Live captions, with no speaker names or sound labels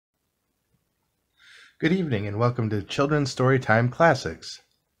Good evening and welcome to Children's Storytime Classics.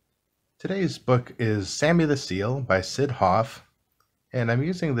 Today's book is Sammy the Seal by Syd Hoff, and I'm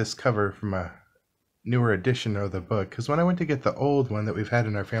using this cover from a newer edition of the book because when I went to get the old one that we've had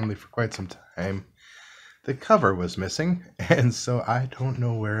in our family for quite some time, the cover was missing, and so I don't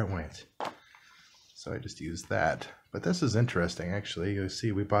know where it went. So I just used that. But this is interesting, actually. You'll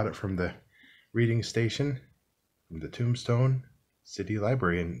see we bought it from the reading station from the Tombstone City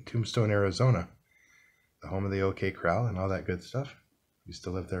Library in Tombstone, Arizona. The home of the OK Corral and all that good stuff. Used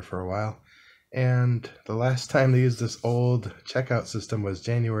to live there for a while. And the last time they used this old checkout system was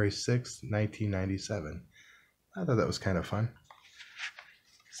January 6th, 1997. I thought that was kind of fun.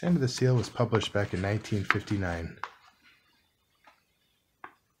 Sammy the Seal was published back in 1959.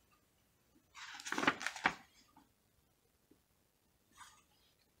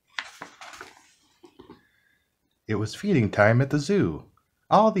 It was feeding time at the zoo.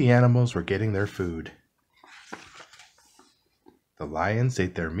 All the animals were getting their food. The lions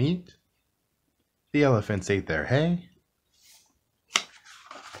ate their meat. The elephants ate their hay.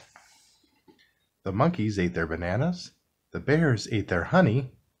 The monkeys ate their bananas. The bears ate their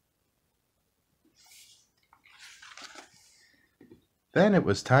honey. Then it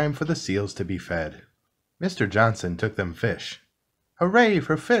was time for the seals to be fed. Mr. Johnson took them fish. "Hooray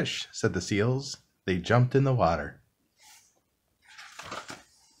for fish," said the seals. They jumped in the water.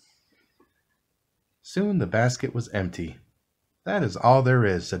 Soon the basket was empty. "That is all there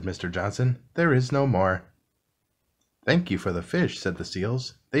is," said Mr. Johnson. "There is no more." "Thank you for the fish," said the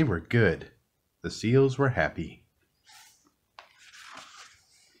seals. They were good. The seals were happy.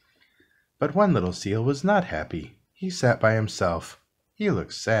 But one little seal was not happy. He sat by himself. He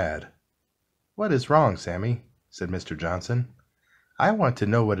looked sad. "What is wrong, Sammy?" said Mr. Johnson. "I want to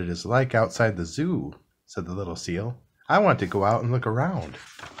know what it is like outside the zoo," said the little seal. "I want to go out and look around."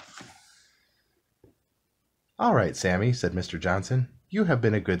 "All right, Sammy," said Mr. Johnson. "You have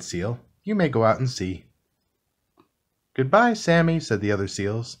been a good seal. You may go out and see." "Goodbye, Sammy," said the other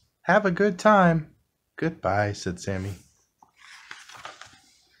seals. "Have a good time." "Goodbye," said Sammy.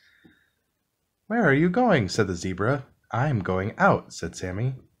 "Where are you going?" said the zebra. "I'm going out," said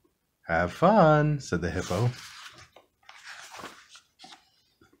Sammy. "Have fun," said the hippo.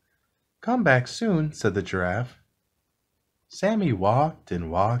 "Come back soon," said the giraffe. Sammy walked and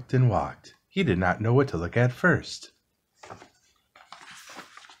walked and walked. He did not know what to look at first.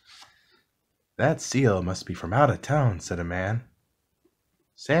 "That seal must be from out of town," said a man.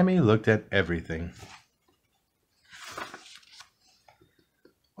 Sammy looked at everything.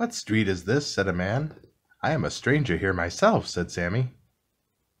 "What street is this?" said a man. "I am a stranger here myself," said Sammy.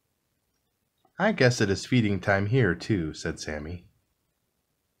 "I guess it is feeding time here, too," said Sammy.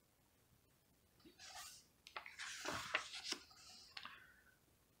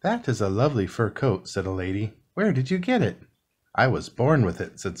 "That is a lovely fur coat," said a lady. "Where did you get it?" "I was born with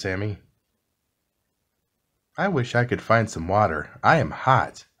it," said Sammy. "I wish I could find some water. I am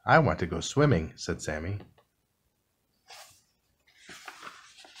hot. I want to go swimming," said Sammy.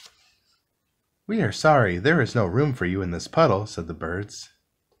 "We are sorry there is no room for you in this puddle," said the birds.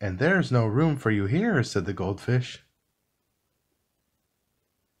 "And there's no room for you here," said the goldfish.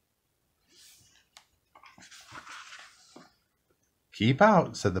 "Keep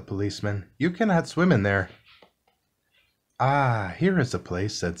out," said the policeman. "You cannot swim in there." "Ah, here is a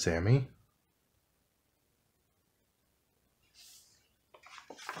place," said Sammy.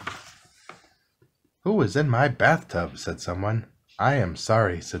 "Who is in my bathtub?" said someone. "I am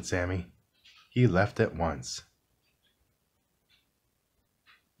sorry," said Sammy. He left at once.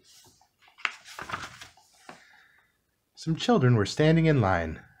 Some children were standing in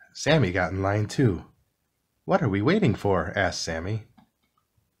line. Sammy got in line too. "What are we waiting for?" asked Sammy.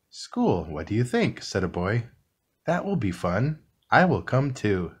 "School, what do you think?" said a boy. "That will be fun. I will come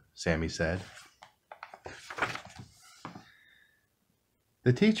too," Sammy said.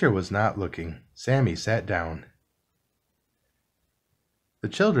 The teacher was not looking. Sammy sat down. The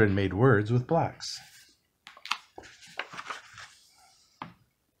children made words with blocks.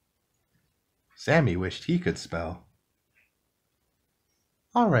 Sammy wished he could spell.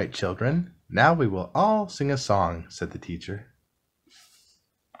 "All right, children, now we will all sing a song," said the teacher.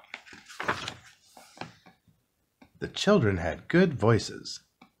 The children had good voices.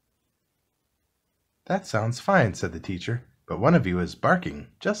 "That sounds fine," said the teacher, "but one of you is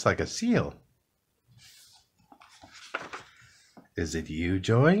barking, just like a seal." "Is it you,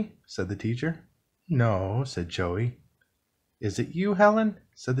 Joey?" said the teacher. "No," said Joey. "Is it you, Helen?"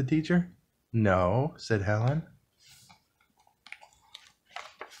 said the teacher. "No," said Helen.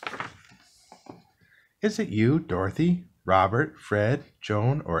 "Is it you, Dorothy, Robert, Fred,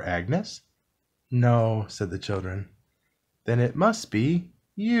 Joan, or Agnes?" No, said the children. Then it must be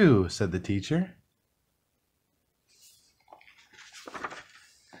you, said the teacher.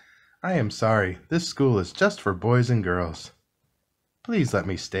 I am sorry, this school is just for boys and girls. Please let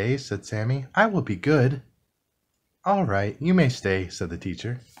me stay, said Sammy. I will be good. All right, you may stay, said the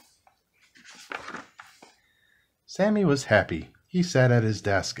teacher. Sammy was happy. He sat at his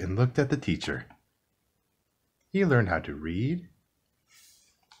desk and looked at the teacher. He learned how to read.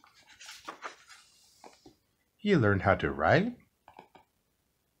 He learned how to write.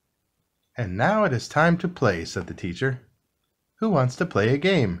 And now it is time to play, said the teacher. Who wants to play a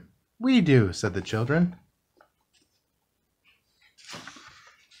game? We do, said the children.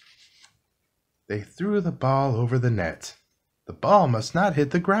 They threw the ball over the net. The ball must not hit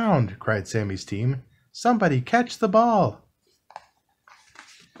the ground, cried Sammy's team. Somebody catch the ball.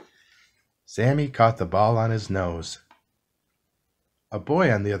 Sammy caught the ball on his nose. A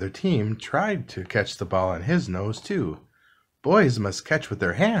boy on the other team tried to catch the ball on his nose, too. Boys must catch with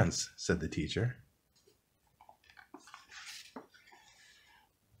their hands, said the teacher.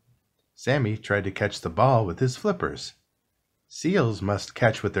 Sammy tried to catch the ball with his flippers. Seals must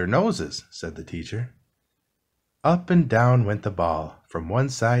catch with their noses, said the teacher. Up and down went the ball, from one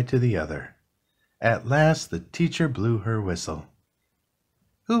side to the other. At last the teacher blew her whistle.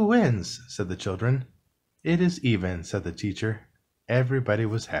 Who wins? Said the children. It is even, said the teacher. Everybody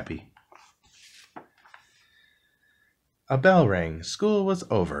was happy. A bell rang. School was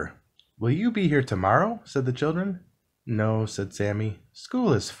over. Will you be here tomorrow? Said the children. No, said Sammy.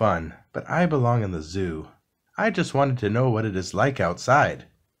 School is fun, but I belong in the zoo. I just wanted to know what it is like outside.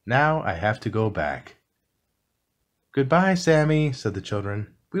 Now I have to go back. Goodbye, Sammy, said the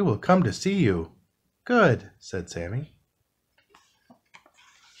children. We will come to see you. Good, said Sammy.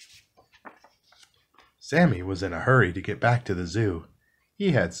 Sammy was in a hurry to get back to the zoo.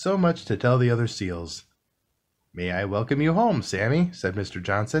 He had so much to tell the other seals. May I welcome you home, Sammy, said Mr.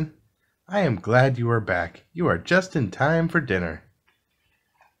 Johnson. I am glad you are back. You are just in time for dinner.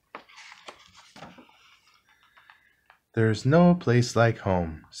 There's no place like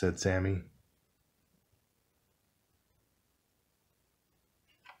home, said Sammy.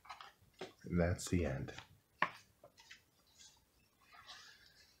 And that's the end.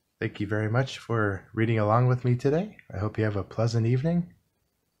 Thank you very much for reading along with me today. I hope you have a pleasant evening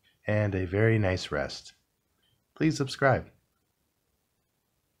and a very nice rest. Please subscribe.